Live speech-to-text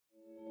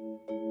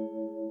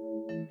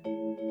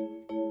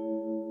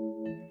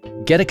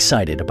Get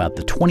excited about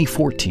the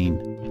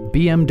 2014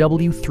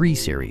 BMW 3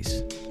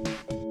 Series.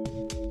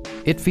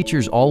 It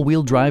features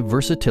all-wheel drive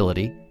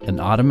versatility,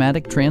 an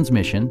automatic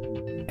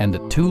transmission, and a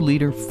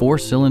 2-liter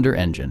 4-cylinder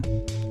engine.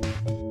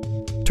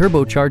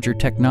 Turbocharger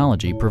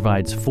technology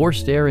provides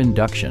forced air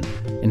induction,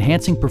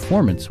 enhancing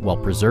performance while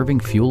preserving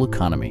fuel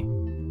economy.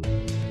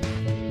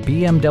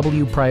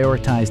 BMW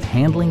prioritized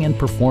handling and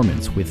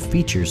performance with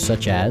features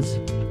such as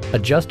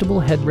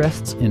adjustable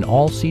headrests in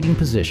all seating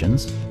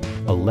positions,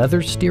 a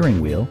leather steering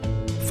wheel,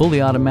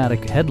 fully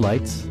automatic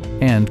headlights,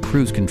 and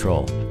cruise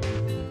control.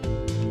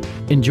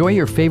 Enjoy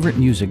your favorite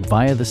music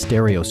via the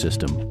stereo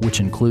system, which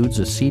includes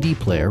a CD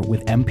player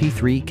with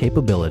MP3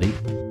 capability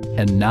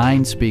and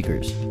 9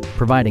 speakers,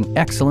 providing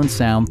excellent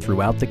sound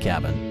throughout the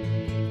cabin.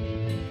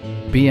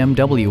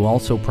 BMW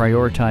also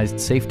prioritized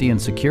safety and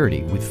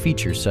security with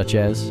features such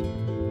as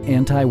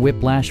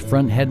anti-whiplash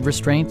front head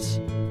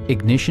restraints,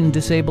 ignition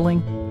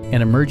disabling,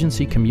 an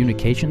emergency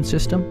communication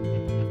system,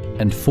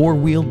 and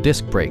 4-wheel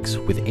disc brakes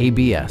with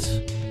ABS.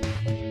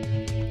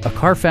 A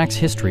Carfax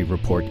history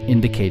report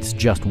indicates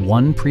just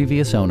 1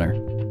 previous owner.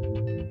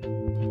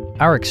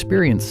 Our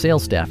experienced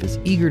sales staff is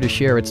eager to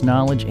share its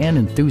knowledge and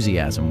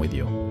enthusiasm with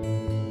you.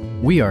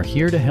 We are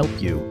here to help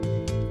you.